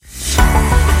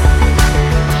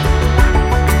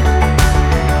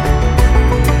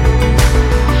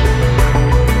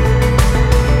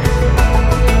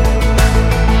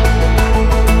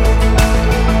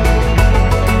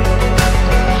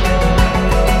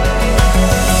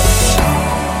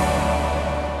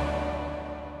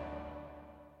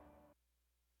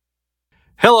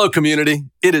Hello, community.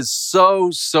 It is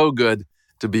so good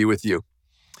to be with you.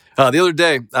 The other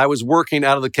day, I was working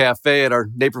out of the cafe at our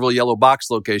Naperville Yellow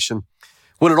Box location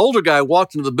when an older guy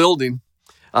walked into the building.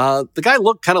 The guy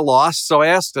looked kind of lost, so I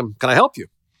asked him, "Can I help you?"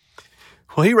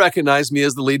 Well, he recognized me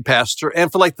as the lead pastor,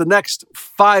 and for like the next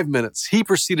 5 minutes, he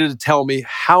proceeded to tell me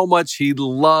how much he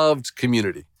loved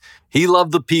community. He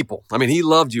loved the people. He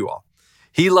loved you all.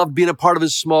 He loved being a part of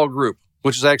his small group,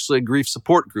 which is actually a grief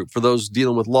support group for those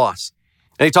dealing with loss.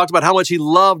 And he talked about how much he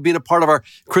loved being a part of our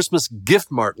Christmas gift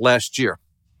mart last year.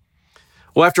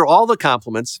 Well, after all the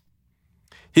compliments,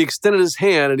 he extended his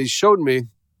hand and he showed me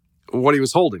what he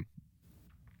was holding.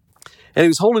 And he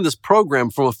was holding this program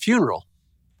from a funeral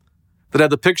that had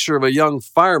the picture of a young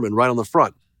fireman right on the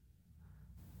front.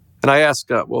 And I asked,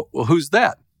 well, who's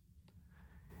that?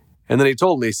 And then he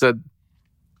told me, he said,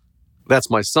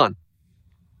 "That's my son."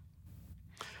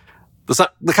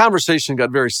 The conversation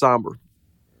got very somber.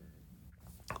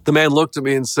 The man looked at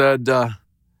me and said,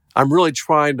 "I'm really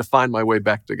trying to find my way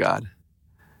back to God."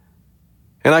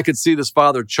 And I could see this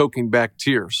father choking back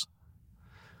tears.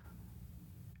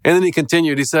 And then he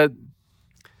continued, he said,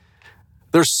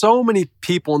 "There's so many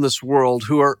people in this world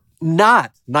who are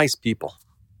not nice people,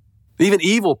 even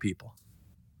evil people.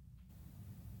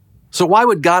 So why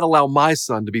would God allow my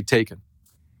son to be taken?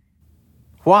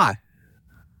 Why?"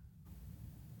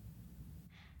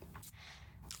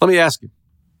 Let me ask you,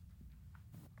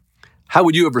 how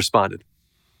would you have responded?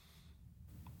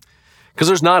 Because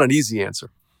there's not an easy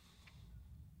answer.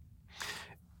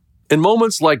 In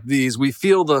moments like these, we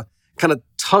feel the kind of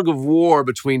tug of war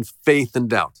between faith and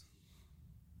doubt.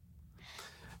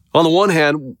 On the one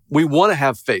hand, we want to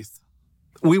have faith.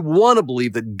 We want to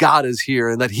believe that God is here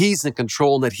and that He's in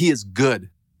control and that He is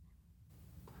good.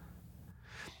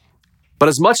 But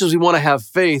as much as we want to have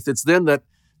faith, it's then that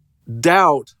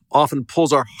doubt often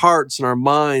pulls our hearts and our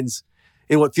minds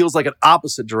in what feels like an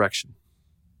opposite direction.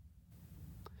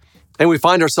 And we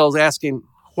find ourselves asking,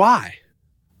 why?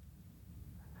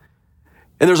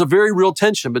 And there's a very real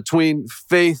tension between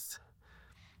faith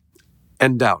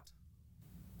and doubt.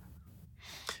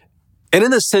 And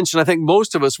in this tension, I think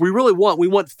most of us, we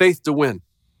want faith to win.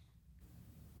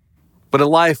 But in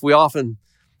life, we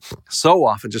so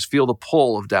often just feel the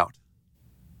pull of doubt.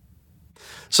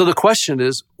 So the question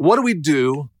is, what do we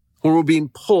do when we're being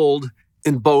pulled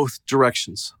in both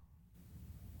directions?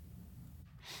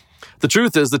 The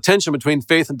truth is, the tension between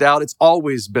faith and doubt, it's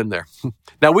always been there.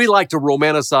 Now, we like to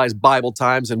romanticize Bible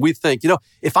times, and we think,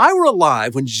 if I were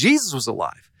alive when Jesus was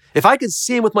alive, if I could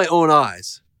see Him with my own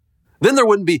eyes, then there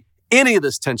wouldn't be any of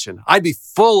this tension. I'd be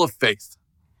full of faith.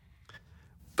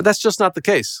 But that's just not the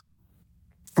case.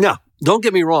 Now, don't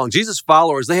get me wrong. Jesus'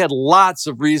 followers, they had lots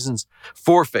of reasons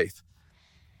for faith.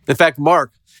 In fact,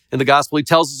 Mark, in the gospel, he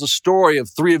tells us a story of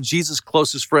three of Jesus'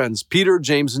 closest friends, Peter,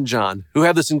 James, and John, who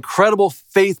have this incredible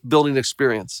faith-building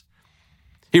experience.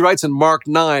 He writes in Mark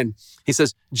 9, he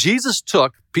says, "Jesus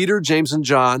took Peter, James, and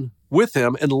John with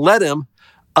him and led him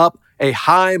up a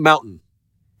high mountain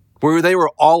where they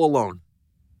were all alone.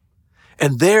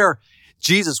 And there,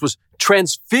 Jesus was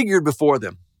transfigured before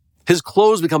them. His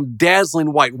clothes become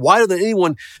dazzling whiter than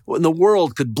anyone in the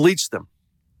world could bleach them.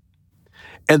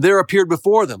 And there appeared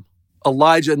before them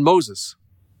Elijah and Moses,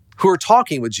 who are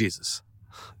talking with Jesus.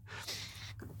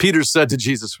 Peter said to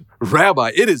Jesus,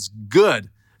 'Rabbi, it is good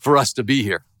for us to be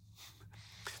here.'"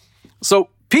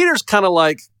 So Peter's kind of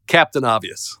like Captain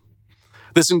Obvious.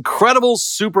 This incredible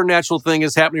supernatural thing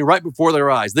is happening right before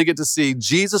their eyes. They get to see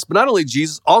Jesus, but not only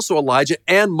Jesus, also Elijah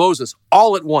and Moses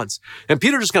all at once. And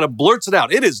Peter just kind of blurts it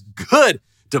out. It is good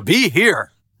to be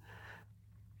here.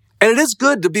 And it is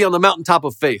good to be on the mountaintop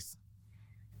of faith.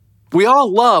 We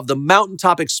all love the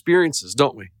mountaintop experiences,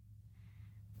 don't we?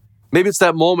 Maybe it's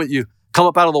that moment you come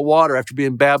up out of the water after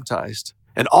being baptized,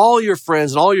 and all your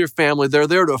friends and all your family, they're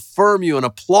there to affirm you and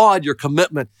applaud your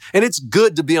commitment, and it's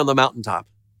good to be on the mountaintop.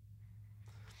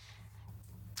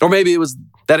 Or maybe it was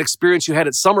that experience you had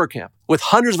at summer camp with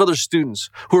hundreds of other students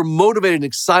who are motivated and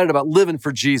excited about living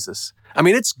for Jesus.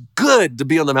 It's good to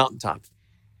be on the mountaintop.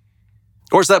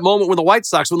 Or it's that moment when the White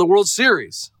Sox won the World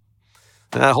Series.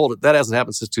 Hold it, that hasn't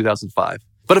happened since 2005.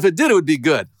 But if it did, it would be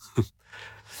good.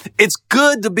 It's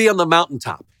good to be on the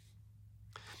mountaintop.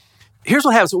 Here's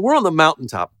what happens. When we're on the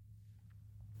mountaintop,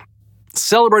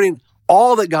 celebrating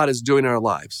all that God is doing in our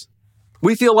lives,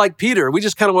 we feel like Peter. We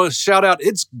just kind of want to shout out,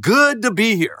 "It's good to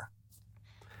be here."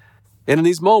 And in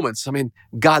these moments,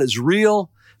 God is real,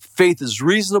 faith is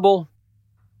reasonable,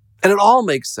 and it all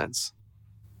makes sense.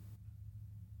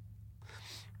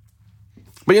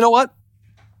 But you know what?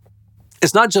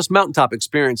 It's not just mountaintop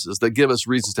experiences that give us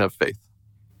reasons to have faith.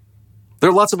 There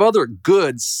are lots of other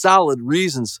good, solid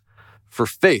reasons for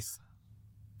faith.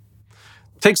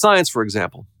 Take science, for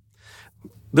example.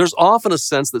 There's often a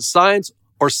sense that science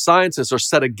or scientists are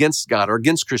set against God or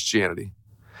against Christianity.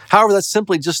 However, that's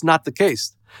simply just not the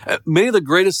case. Many of the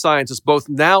greatest scientists, both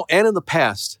now and in the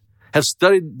past, have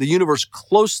studied the universe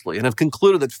closely and have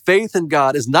concluded that faith in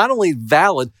God is not only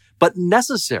valid, but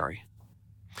necessary.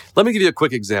 Let me give you a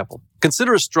quick example.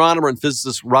 Consider astronomer and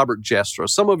physicist Robert Jastrow.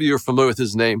 Some of you are familiar with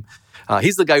his name.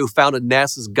 He's the guy who founded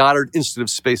NASA's Goddard Institute of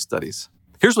Space Studies.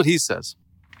 Here's what he says.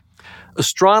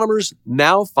 Astronomers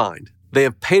now find they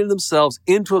have painted themselves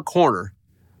into a corner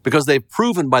because they've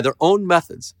proven by their own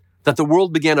methods that the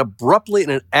world began abruptly in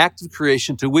an act of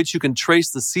creation to which you can trace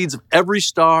the seeds of every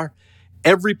star,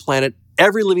 every planet,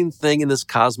 every living thing in this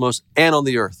cosmos and on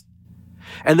the earth.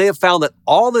 And they have found that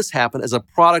all this happened as a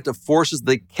product of forces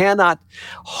they cannot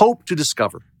hope to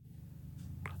discover.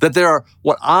 That there are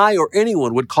what I or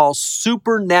anyone would call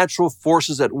supernatural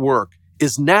forces at work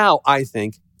is now, I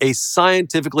think, a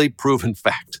scientifically proven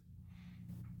fact.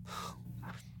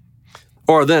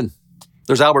 Or then,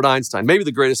 there's Albert Einstein, maybe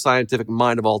the greatest scientific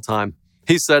mind of all time.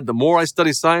 He said, the more I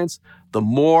study science, the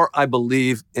more I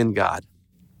believe in God.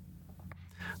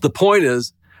 The point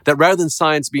is that rather than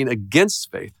science being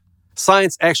against faith,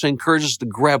 science actually encourages us to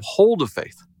grab hold of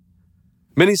faith.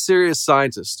 Many serious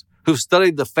scientists who've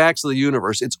studied the facts of the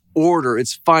universe, its order,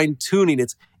 its fine-tuning,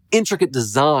 its intricate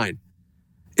design,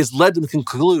 is led to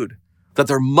conclude that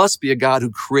there must be a God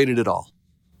who created it all.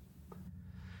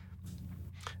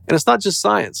 And it's not just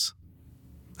science.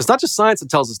 It's not just science that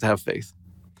tells us to have faith.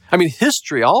 I mean,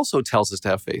 history also tells us to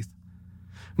have faith.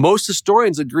 Most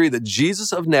historians agree that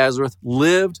Jesus of Nazareth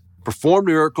lived, performed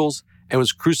miracles, and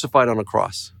was crucified on a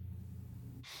cross.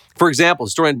 For example,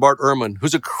 historian Bart Ehrman,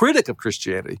 who's a critic of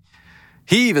Christianity,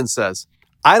 he even says,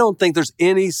 I don't think there's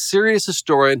any serious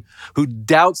historian who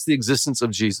doubts the existence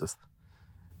of Jesus.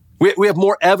 We have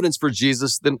more evidence for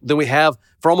Jesus than we have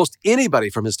for almost anybody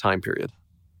from his time period.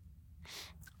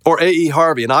 Or A.E.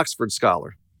 Harvey, an Oxford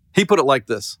scholar, he put it like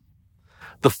this.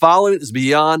 The following is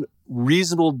beyond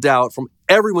reasonable doubt from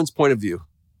everyone's point of view,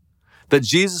 that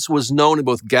Jesus was known in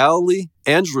both Galilee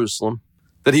and Jerusalem,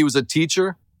 that he was a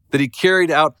teacher, that he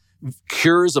carried out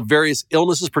cures of various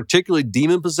illnesses, particularly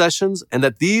demon possessions, and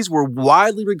that these were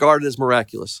widely regarded as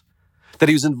miraculous, that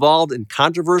he was involved in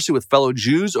controversy with fellow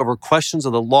Jews over questions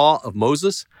of the law of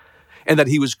Moses, and that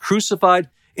he was crucified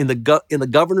in the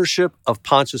governorship of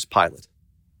Pontius Pilate.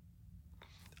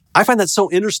 I find that so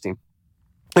interesting.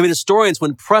 I mean, historians,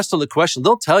 when pressed on the question,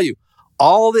 they'll tell you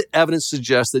all the evidence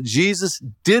suggests that Jesus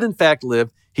did in fact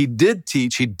live, he did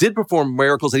teach, he did perform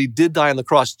miracles, and he did die on the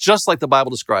cross, just like the Bible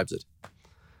describes it.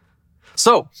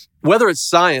 So, whether it's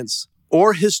science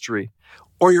or history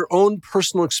or your own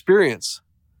personal experience,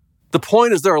 the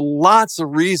point is there are lots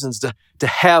of reasons to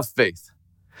have faith.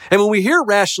 And when we hear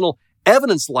rational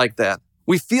evidence like that,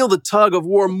 we feel the tug of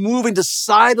war moving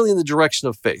decidedly in the direction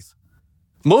of faith.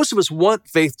 Most of us want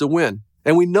faith to win,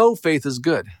 and we know faith is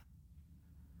good.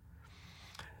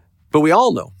 But we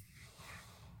all know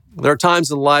there are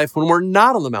times in life when we're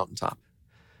not on the mountaintop.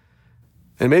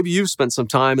 And maybe you've spent some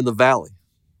time in the valley,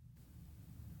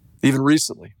 even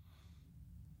recently.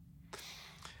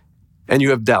 And you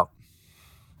have doubt.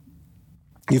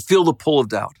 You feel the pull of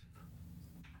doubt.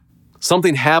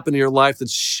 Something happened in your life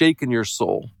that's shaken your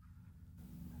soul,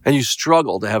 and you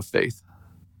struggle to have faith.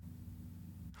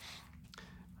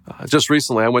 Just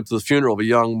recently, I went to the funeral of a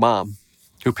young mom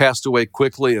who passed away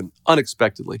quickly and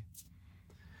unexpectedly.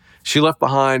 She left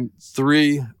behind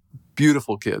 3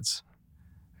 beautiful kids.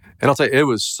 And I'll tell you, it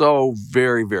was so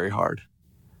very, very hard.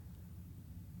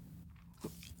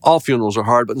 All funerals are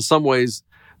hard, but in some ways,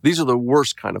 these are the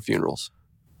worst kind of funerals.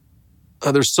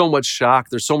 There's so much shock.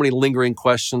 There's so many lingering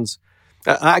questions.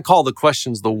 I call the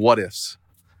questions the what ifs.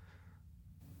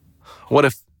 What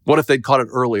if they'd caught it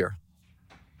earlier?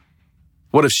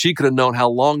 What if she could have known how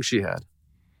long she had?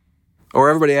 Or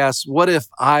everybody asks, what if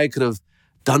I could have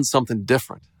done something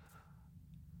different?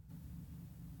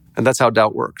 And that's how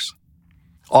doubt works.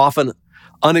 Often,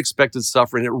 unexpected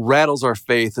suffering, it rattles our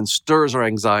faith and stirs our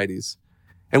anxieties.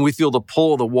 And we feel the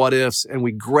pull of the what ifs, and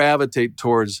we gravitate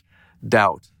towards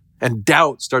doubt. And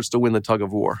doubt starts to win the tug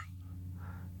of war.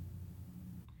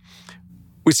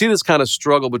 We see this kind of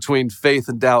struggle between faith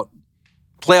and doubt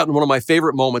play out in one of my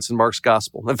favorite moments in Mark's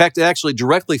gospel. In fact, it actually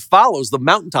directly follows the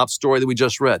mountaintop story that we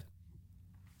just read.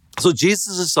 So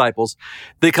Jesus' disciples,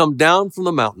 they come down from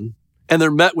the mountain and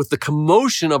they're met with the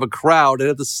commotion of a crowd. And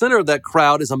at the center of that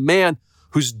crowd is a man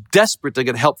who's desperate to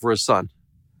get help for his son.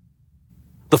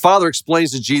 The father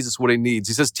explains to Jesus what he needs.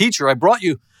 He says, "Teacher, I brought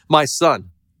you my son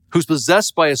who's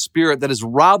possessed by a spirit that has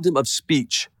robbed him of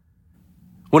speech.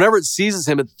 Whenever it seizes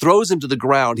him, it throws him to the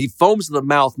ground. He foams at the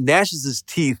mouth, gnashes his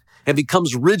teeth, and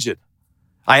becomes rigid.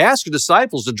 I asked your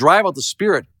disciples to drive out the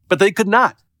spirit, but they could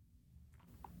not.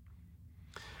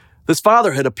 This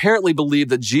father had apparently believed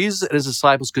that Jesus and his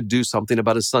disciples could do something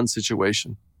about his son's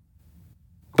situation.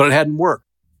 But it hadn't worked.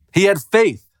 He had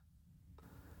faith.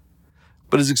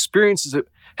 But his experiences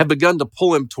have begun to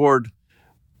pull him toward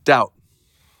doubt.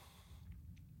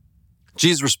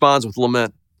 Jesus responds with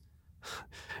lament.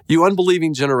 You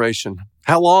unbelieving generation,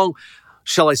 how long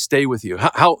shall I stay with you?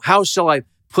 How shall I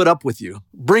put up with you?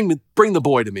 Bring the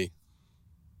boy to me.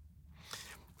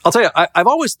 I'll tell you, I've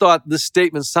always thought this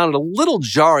statement sounded a little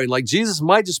jarring, like Jesus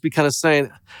might just be kind of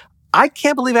saying, I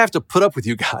can't believe I have to put up with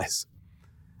you guys.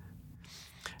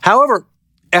 However,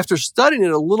 after studying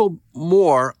it a little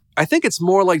more, I think it's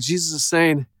more like Jesus is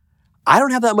saying, I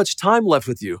don't have that much time left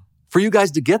with you for you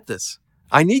guys to get this.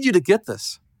 I need you to get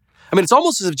this. I mean, it's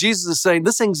almost as if Jesus is saying,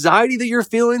 this anxiety that you're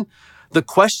feeling, the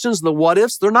questions, the what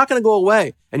ifs, they're not going to go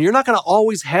away. And you're not going to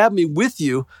always have me with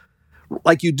you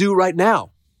like you do right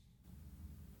now.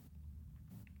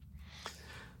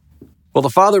 Well, the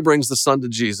father brings the son to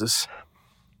Jesus.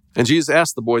 And Jesus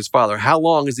asked the boy's father, how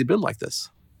long has he been like this?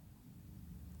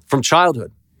 From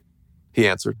childhood, he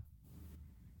answered.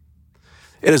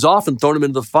 It has often thrown him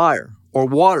into the fire or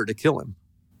water to kill him.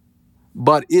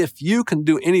 But if you can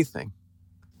do anything,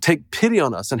 take pity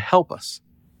on us and help us.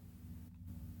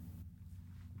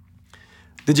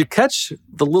 Did you catch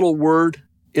the little word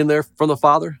in there from the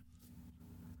father?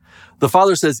 The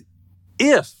father says,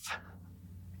 if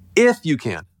you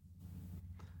can.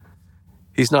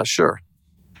 He's not sure.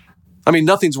 I mean,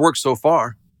 nothing's worked so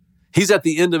far. He's at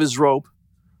the end of his rope.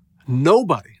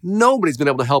 Nobody's been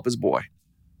able to help his boy.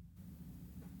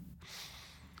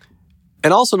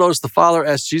 And also notice the father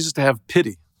asked Jesus to have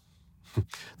pity.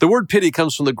 The word pity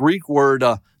comes from the Greek word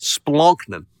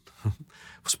splonknon.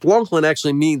 Splonknon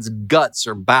actually means guts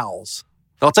or bowels.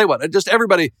 I'll tell you what, just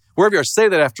everybody, wherever you are, say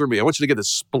that after me. I want you to get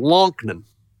this splonknon.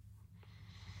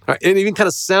 Right, it even kind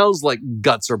of sounds like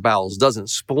guts or bowels, doesn't it?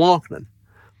 Splonknon.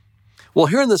 Well,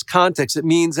 here in this context, it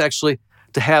means actually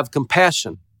to have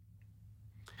compassion.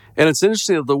 And it's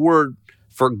interesting that the word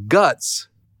for guts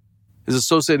is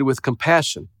associated with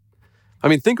compassion. I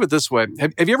mean, think of it this way.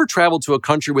 Have you ever traveled to a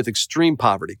country with extreme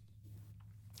poverty?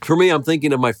 For me, I'm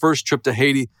thinking of my first trip to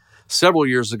Haiti several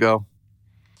years ago.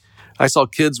 I saw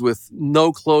kids with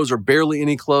no clothes or barely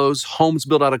any clothes, homes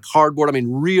built out of cardboard. I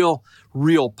mean, real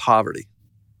poverty.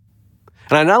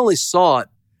 And I not only saw it,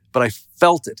 but I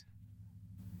felt it.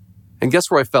 And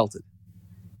guess where I felt it?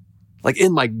 Like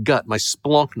in my gut, my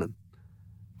splonknon.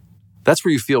 That's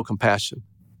where you feel compassion.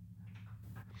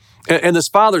 And this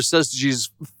father says to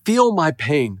Jesus, feel my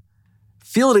pain.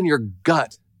 Feel it in your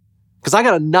gut. Because I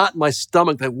got a knot in my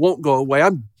stomach that won't go away.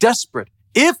 I'm desperate.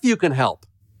 If you can help.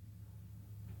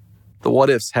 The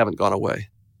what ifs haven't gone away.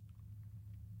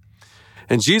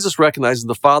 And Jesus, recognizing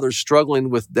the father struggling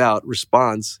with doubt,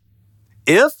 responds,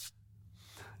 if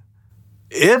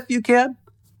you can,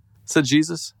 said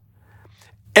Jesus,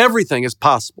 everything is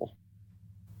possible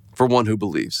for one who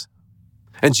believes.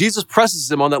 And Jesus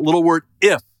presses him on that little word,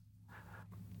 if.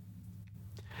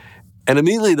 And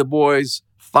immediately the boy's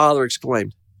father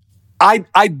exclaimed,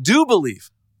 I do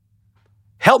believe.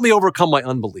 Help me overcome my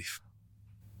unbelief.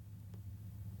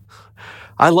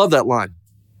 I love that line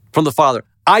from the father.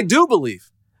 I do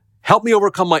believe. Help me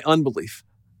overcome my unbelief.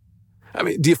 I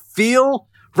mean, do you feel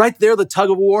right there the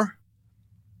tug of war?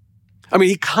 I mean,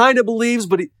 he kind of believes,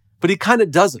 but he kind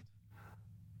of doesn't.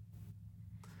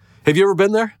 Have you ever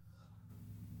been there?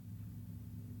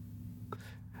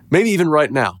 Maybe even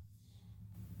right now.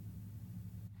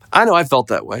 I know I felt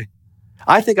that way.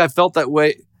 I think I felt that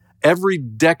way every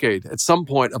decade at some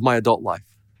point of my adult life.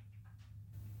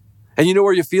 And you know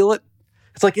where you feel it?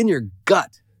 It's like in your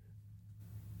gut.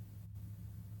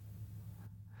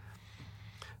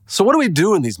 So what do we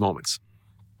do in these moments?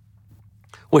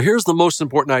 Well, here's the most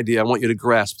important idea I want you to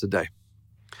grasp today.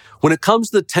 When it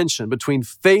comes to the tension between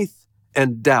faith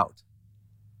and doubt,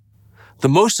 the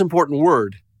most important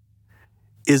word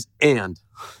is and.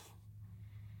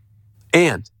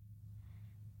 And.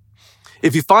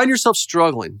 If you find yourself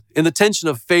struggling in the tension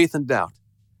of faith and doubt,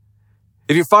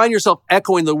 if you find yourself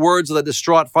echoing the words of that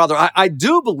distraught father, I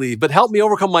do believe, but help me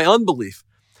overcome my unbelief.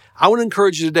 I want to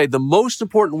encourage you today, the most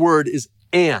important word is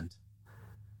and.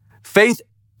 Faith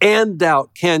and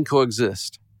doubt can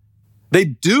coexist. They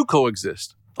do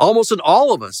coexist, almost in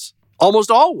all of us, almost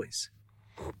always.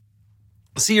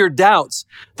 See, your doubts,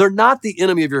 they're not the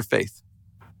enemy of your faith.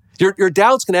 Your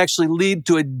doubts can actually lead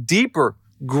to a deeper,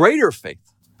 greater faith.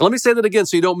 And let me say that again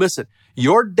so you don't miss it.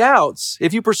 Your doubts,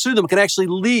 if you pursue them, can actually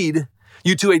lead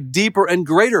you to a deeper and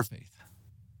greater faith.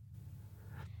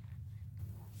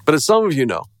 But as some of you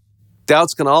know,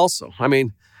 doubts can also,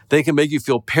 they can make you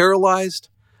feel paralyzed,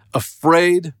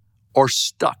 afraid, or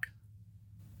stuck.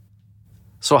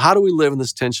 So how do we live in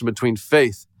this tension between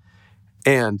faith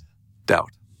and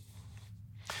doubt?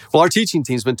 Well, our teaching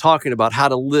team's been talking about how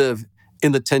to live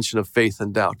in the tension of faith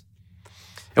and doubt.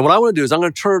 And what I want to do is I'm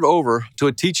going to turn it over to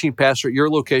a teaching pastor at your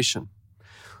location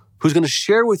who's going to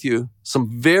share with you some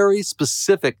very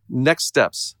specific next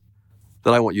steps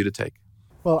that I want you to take.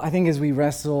 Well, I think as we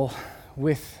wrestle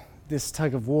with this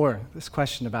tug of war, this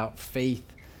question about faith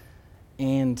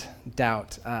and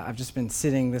doubt, I've just been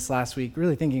sitting this last week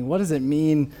really thinking, what does it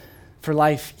mean for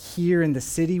life here in the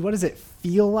city? What does it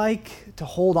feel like to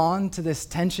hold on to this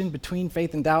tension between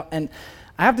faith and doubt? And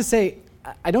I have to say,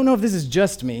 I don't know if this is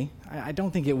just me. I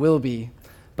don't think it will be.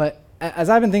 But as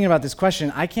I've been thinking about this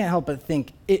question, I can't help but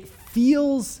think it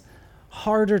feels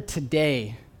harder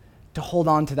today to hold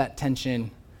on to that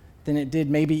tension than it did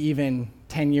maybe even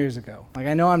 10 years ago.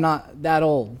 I know I'm not that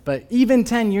old, but even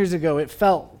 10 years ago, it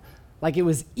felt like it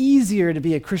was easier to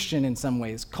be a Christian in some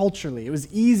ways, culturally. It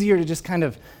was easier to just kind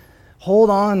of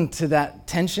hold on to that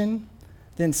tension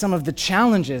than some of the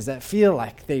challenges that feel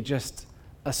like they just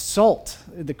assault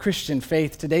the Christian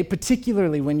faith today,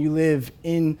 particularly when you live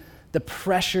in the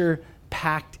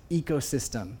pressure-packed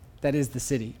ecosystem that is the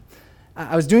city.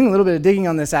 I was doing a little bit of digging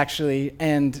on this, actually,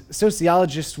 and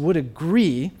sociologists would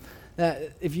agree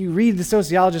that if you read the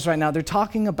sociologists right now, they're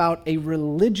talking about a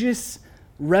religious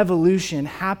revolution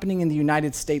happening in the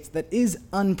United States that is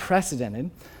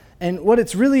unprecedented. And what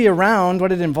it's really around,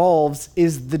 what it involves,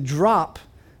 is the drop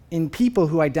in people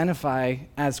who identify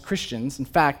as Christians. In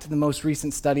fact, the most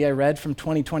recent study I read from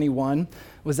 2021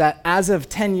 was that as of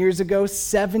 10 years ago,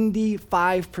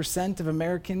 75% of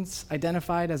Americans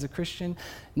identified as a Christian.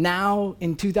 Now,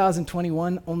 in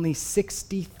 2021, only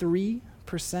 63%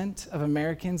 of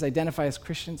Americans identify as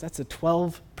Christians. That's a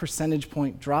 12 percentage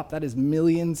point drop. That is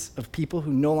millions of people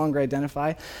who no longer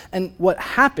identify. And what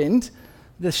happened,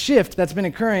 the shift that's been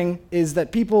occurring, is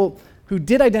that people who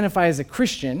did identify as a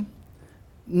Christian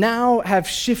now have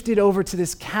shifted over to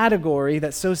this category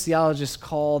that sociologists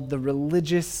call the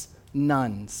religious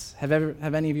nuns. Have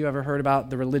any of you ever heard about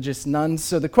the religious nuns?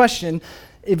 So the question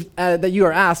that you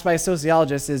are asked by a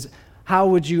sociologist is, how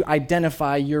would you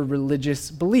identify your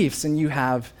religious beliefs? And you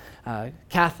have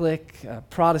Catholic,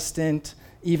 Protestant,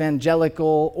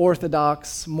 evangelical,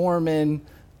 Orthodox, Mormon,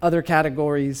 other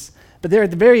categories. But there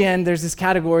at the very end, there's this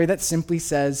category that simply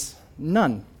says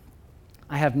none.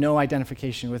 I have no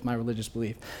identification with my religious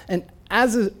belief. And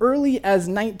as early as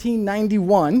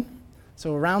 1991,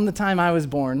 so around the time I was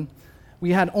born,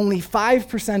 we had only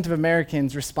 5% of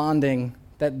Americans responding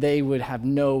that they would have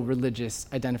no religious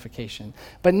identification.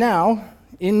 But now,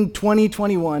 in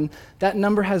 2021, that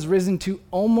number has risen to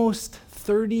almost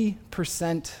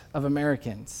 30% of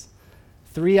Americans,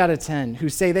 3 out of 10, who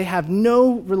say they have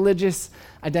no religious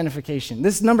identification.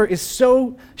 This number is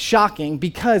so shocking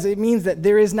because it means that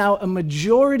there is now a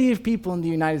majority of people in the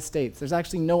United States. There's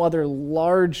actually no other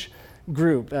large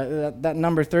group. That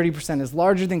number, 30%, is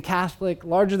larger than Catholic,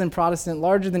 larger than Protestant,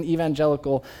 larger than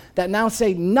evangelical, that now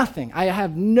say nothing. I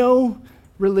have no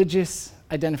religious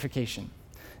identification.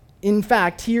 In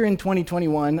fact, here in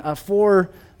 2021, for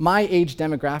my age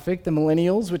demographic, the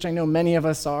millennials, which I know many of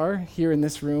us are here in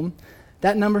this room,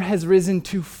 that number has risen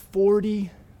to 40%.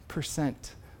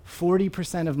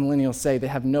 40% of millennials say they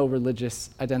have no religious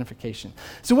identification.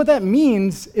 So what that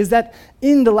means is that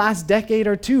in the last decade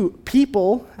or two,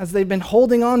 people, as they've been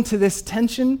holding on to this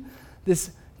tension,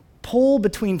 this pull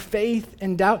between faith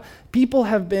and doubt, people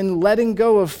have been letting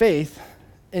go of faith,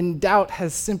 and doubt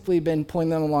has simply been pulling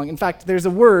them along. In fact, there's a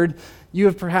word, you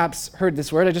have perhaps heard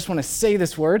this word. I just want to say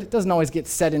this word. It doesn't always get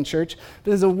said in church,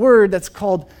 but there's a word that's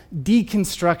called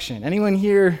deconstruction. Anyone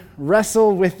here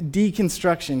wrestle with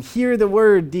deconstruction? Hear the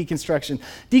word deconstruction.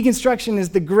 Deconstruction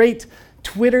is the great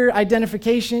Twitter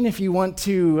identification if you want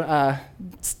to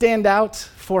stand out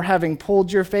for having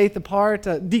pulled your faith apart.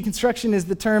 Deconstruction is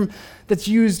the term that's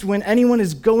used when anyone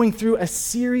is going through a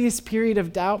serious period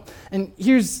of doubt. And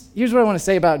here's what I want to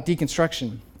say about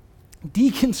deconstruction.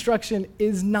 Deconstruction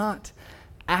is not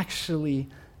actually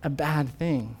a bad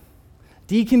thing.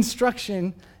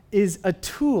 Deconstruction is a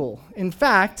tool. In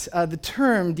fact, the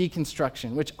term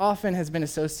deconstruction, which often has been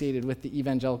associated with the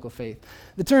evangelical faith,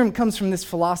 the term comes from this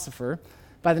philosopher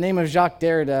by the name of Jacques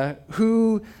Derrida,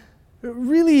 who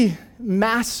really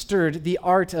mastered the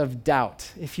art of doubt.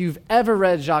 If you've ever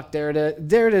read Jacques Derrida,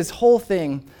 Derrida's whole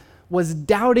thing was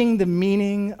doubting the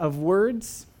meaning of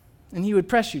words, and he would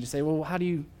press you to say, well, how do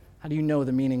you How do you know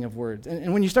the meaning of words?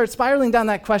 And when you start spiraling down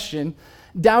that question,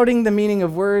 doubting the meaning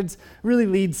of words really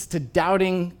leads to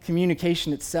doubting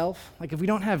communication itself. Like if we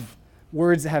don't have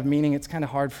words that have meaning, it's kind of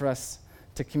hard for us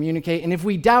to communicate. And if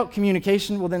we doubt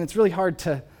communication, well, then it's really hard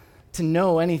to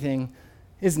know anything,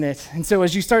 isn't it? And so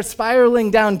as you start spiraling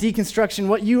down deconstruction,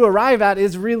 what you arrive at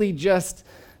is really just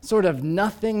sort of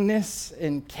nothingness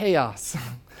and chaos.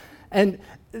 And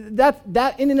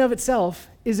that in and of itself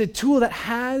is a tool that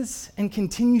has and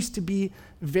continues to be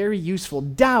very useful.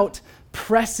 Doubt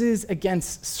presses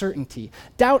against certainty.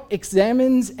 Doubt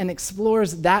examines and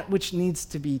explores that which needs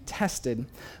to be tested.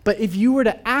 But if you were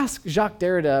to ask Jacques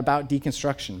Derrida about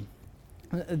deconstruction,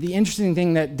 the interesting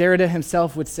thing that Derrida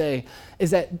himself would say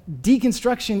is that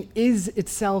deconstruction is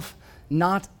itself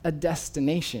not a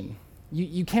destination.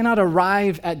 You cannot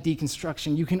arrive at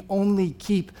deconstruction. You can only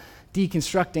keep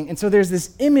deconstructing. And so there's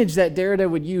this image that Derrida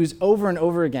would use over and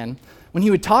over again when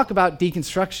he would talk about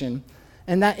deconstruction,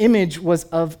 and that image was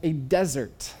of a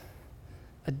desert.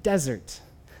 A desert.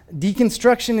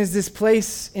 Deconstruction is this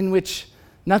place in which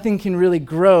nothing can really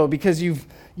grow because you've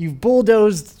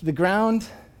bulldozed the ground,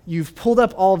 you've pulled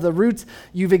up all of the roots,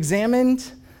 you've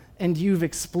examined, and you've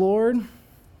explored.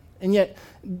 And yet,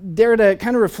 Derrida,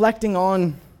 kind of reflecting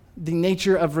on the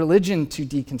nature of religion to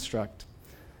deconstruct,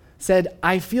 said,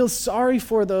 I feel sorry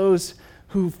for those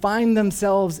who find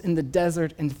themselves in the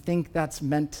desert and think that's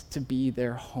meant to be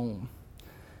their home.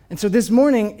 And so this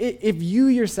morning, if you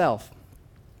yourself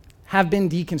have been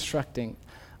deconstructing,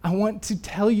 I want to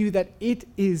tell you that it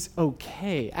is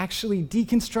okay. Actually,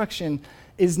 deconstruction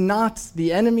is not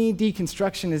the enemy.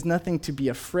 Deconstruction is nothing to be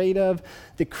afraid of.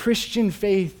 The Christian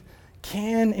faith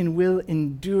can and will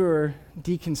endure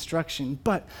deconstruction.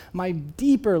 But my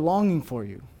deeper longing for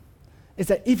you is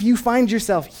that if you find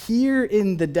yourself here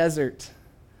in the desert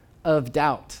of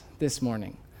doubt this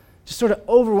morning, just sort of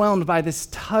overwhelmed by this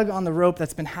tug on the rope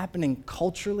that's been happening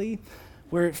culturally,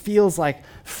 where it feels like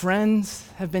friends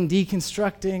have been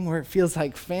deconstructing, where it feels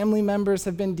like family members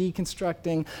have been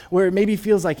deconstructing, where it maybe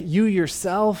feels like you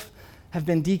yourself have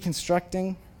been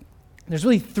deconstructing, there's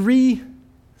really three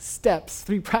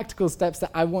practical steps that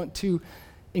I want to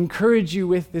encourage you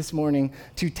with this morning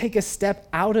to take a step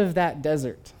out of that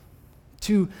desert,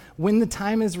 to, when the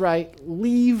time is right,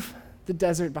 leave the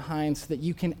desert behind so that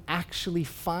you can actually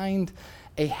find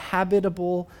a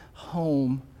habitable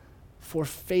home for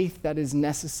faith that is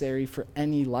necessary for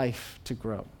any life to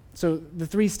grow. So the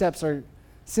three steps are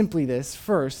simply this.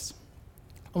 First,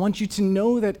 I want you to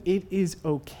know that it is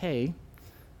okay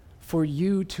for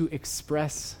you to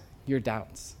express your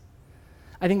doubts.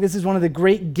 I think this is one of the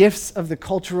great gifts of the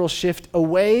cultural shift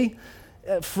away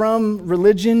from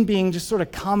religion being just sort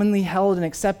of commonly held and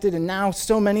accepted, and now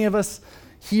so many of us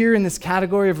here in this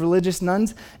category of religious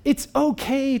nuns. It's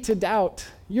okay to doubt.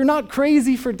 You're not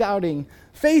crazy for doubting.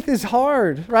 Faith is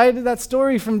hard, right? That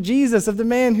story from Jesus of the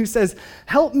man who says,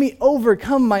 help me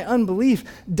overcome my unbelief.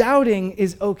 Doubting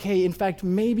is okay. In fact,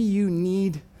 maybe you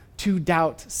need to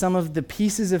doubt some of the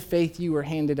pieces of faith you were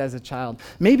handed as a child.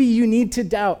 Maybe you need to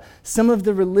doubt some of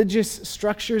the religious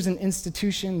structures and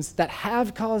institutions that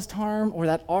have caused harm or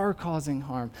that are causing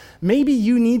harm. Maybe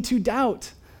you need to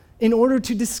doubt in order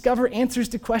to discover answers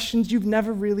to questions you've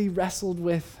never really wrestled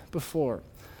with before.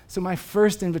 So my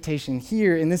first invitation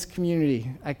here in this community,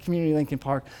 at Community Lincoln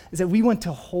Park, is that we want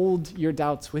to hold your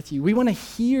doubts with you. We want to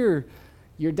hear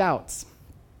your doubts.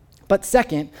 But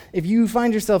second, if you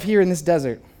find yourself here in this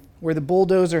desert, where the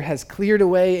bulldozer has cleared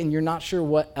away and you're not sure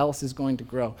what else is going to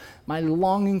grow, my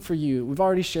longing for you, we've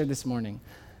already shared this morning,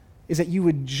 is that you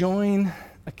would join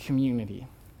a community,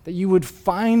 that you would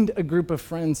find a group of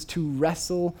friends to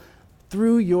wrestle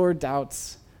through your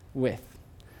doubts with.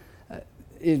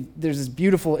 There's this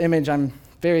beautiful image. I'm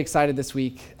very excited this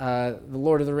week. The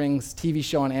Lord of the Rings TV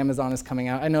show on Amazon is coming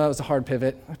out. I know that was a hard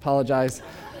pivot. I apologize.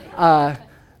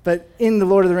 But in The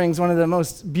Lord of the Rings, one of the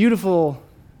most beautiful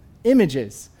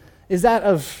images is that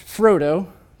of Frodo,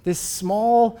 this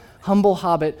small, humble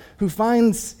hobbit who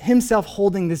finds himself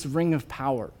holding this ring of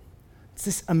power. It's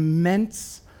this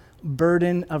immense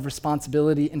burden of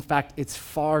responsibility. In fact, it's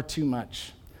far too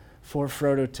much for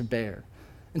Frodo to bear.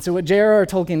 And so what J.R.R.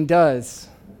 Tolkien does,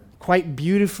 quite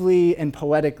beautifully and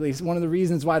poetically, is one of the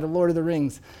reasons why The Lord of the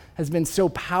Rings has been so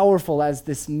powerful as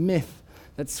this myth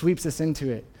that sweeps us into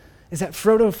it, is that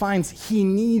Frodo finds he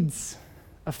needs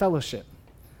a fellowship.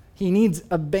 He needs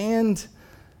a band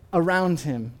around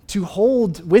him to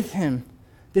hold with him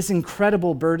this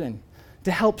incredible burden,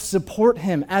 to help support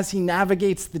him as he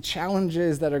navigates the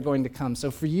challenges that are going to come. So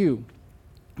for you,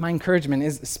 my encouragement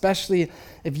is, especially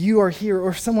if you are here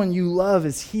or someone you love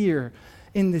is here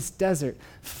in this desert,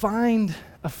 find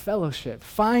a fellowship,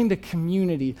 find a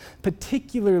community,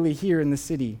 particularly here in the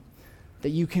city, that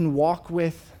you can walk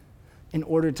with in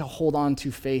order to hold on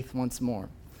to faith once more.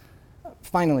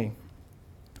 Finally,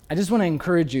 I just want to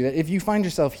encourage you that if you find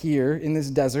yourself here in this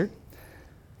desert,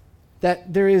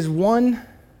 that there is one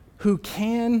who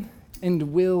can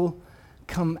and will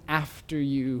come after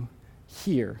you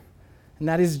here, and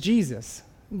that is Jesus.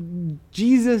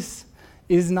 Jesus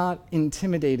is not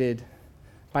intimidated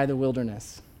by the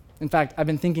wilderness. In fact, I've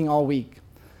been thinking all week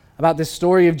about this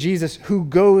story of Jesus who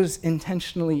goes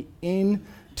intentionally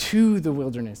into the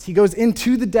wilderness. He goes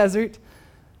into the desert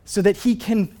so that he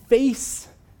can face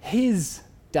his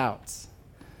doubts.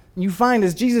 And you find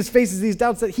as Jesus faces these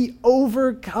doubts that he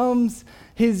overcomes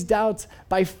his doubts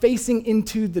by facing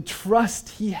into the trust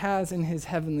he has in his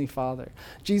heavenly Father.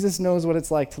 Jesus knows what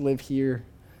it's like to live here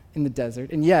in the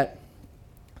desert, and yet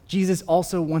Jesus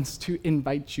also wants to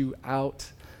invite you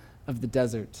out of the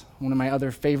desert. One of my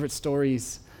other favorite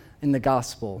stories in the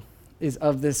gospel is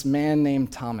of this man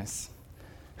named Thomas,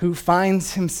 who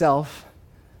finds himself,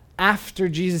 after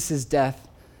Jesus' death,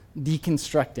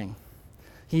 deconstructing.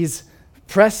 He's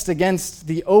pressed against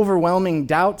the overwhelming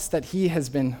doubts that he has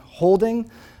been holding.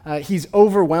 He's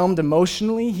overwhelmed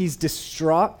emotionally. He's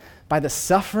distraught by the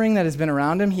suffering that has been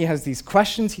around him. He has these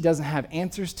questions he doesn't have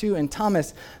answers to. And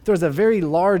Thomas throws a very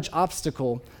large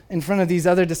obstacle in front of these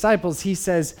other disciples. He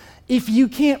says, if you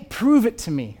can't prove it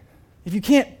to me, if you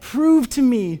can't prove to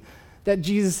me that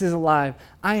Jesus is alive,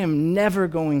 I am never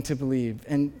going to believe.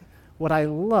 And what I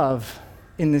love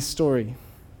in this story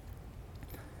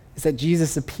is that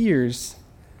Jesus appears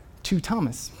to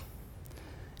Thomas.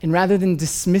 And rather than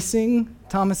dismissing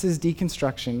Thomas's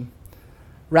deconstruction,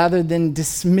 rather than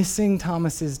dismissing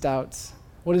Thomas's doubts,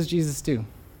 what does Jesus do?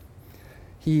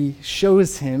 He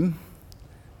shows him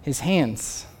his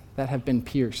hands that have been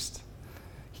pierced.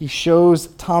 He shows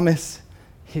Thomas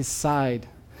his side.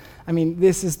 I mean,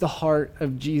 this is the heart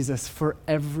of Jesus for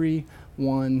every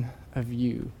one of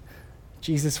you.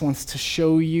 Jesus wants to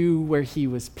show you where he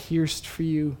was pierced for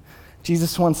you.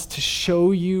 Jesus wants to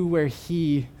show you where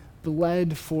he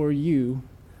bled for you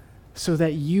so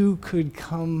that you could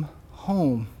come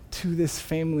home to this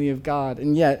family of God.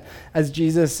 And yet, as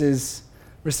Jesus is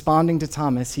responding to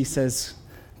Thomas, he says,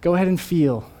 go ahead and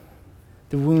feel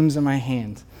the wounds on my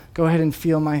hand. Go ahead and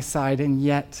feel my side. And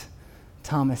yet,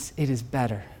 Thomas, it is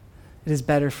better. It is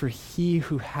better for he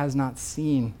who has not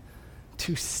seen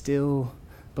to still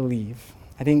believe.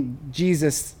 I think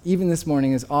Jesus, even this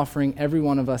morning, is offering every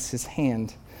one of us his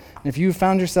hand. And if you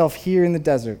found yourself here in the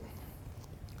desert,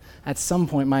 at some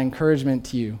point, my encouragement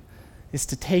to you is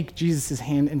to take Jesus'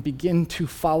 hand and begin to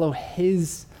follow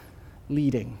his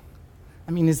leading.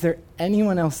 I mean, is there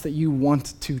anyone else that you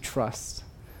want to trust?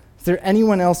 Is there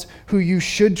anyone else who you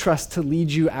should trust to lead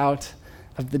you out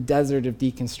of the desert of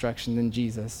deconstruction than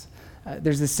Jesus?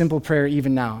 There's this simple prayer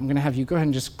even now. I'm going to have you go ahead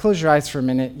and just close your eyes for a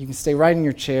minute. You can stay right in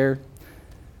your chair.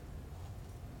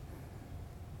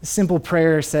 The simple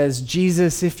prayer says,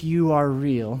 Jesus, if you are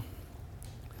real,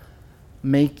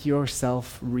 make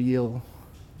yourself real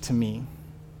to me.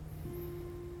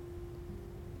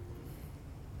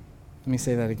 Let me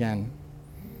say that again.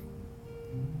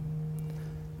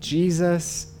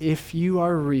 Jesus, if you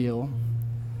are real,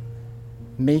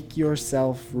 make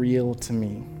yourself real to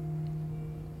me.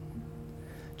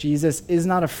 Jesus is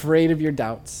not afraid of your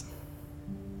doubts.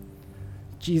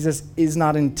 Jesus is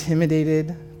not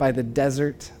intimidated by the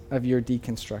desert of your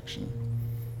deconstruction.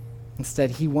 Instead,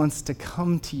 he wants to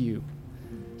come to you.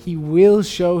 He will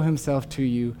show himself to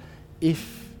you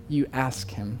if you ask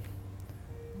him.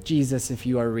 Jesus, if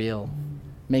you are real,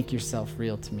 make yourself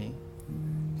real to me.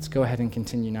 Let's go ahead and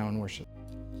continue now in worship.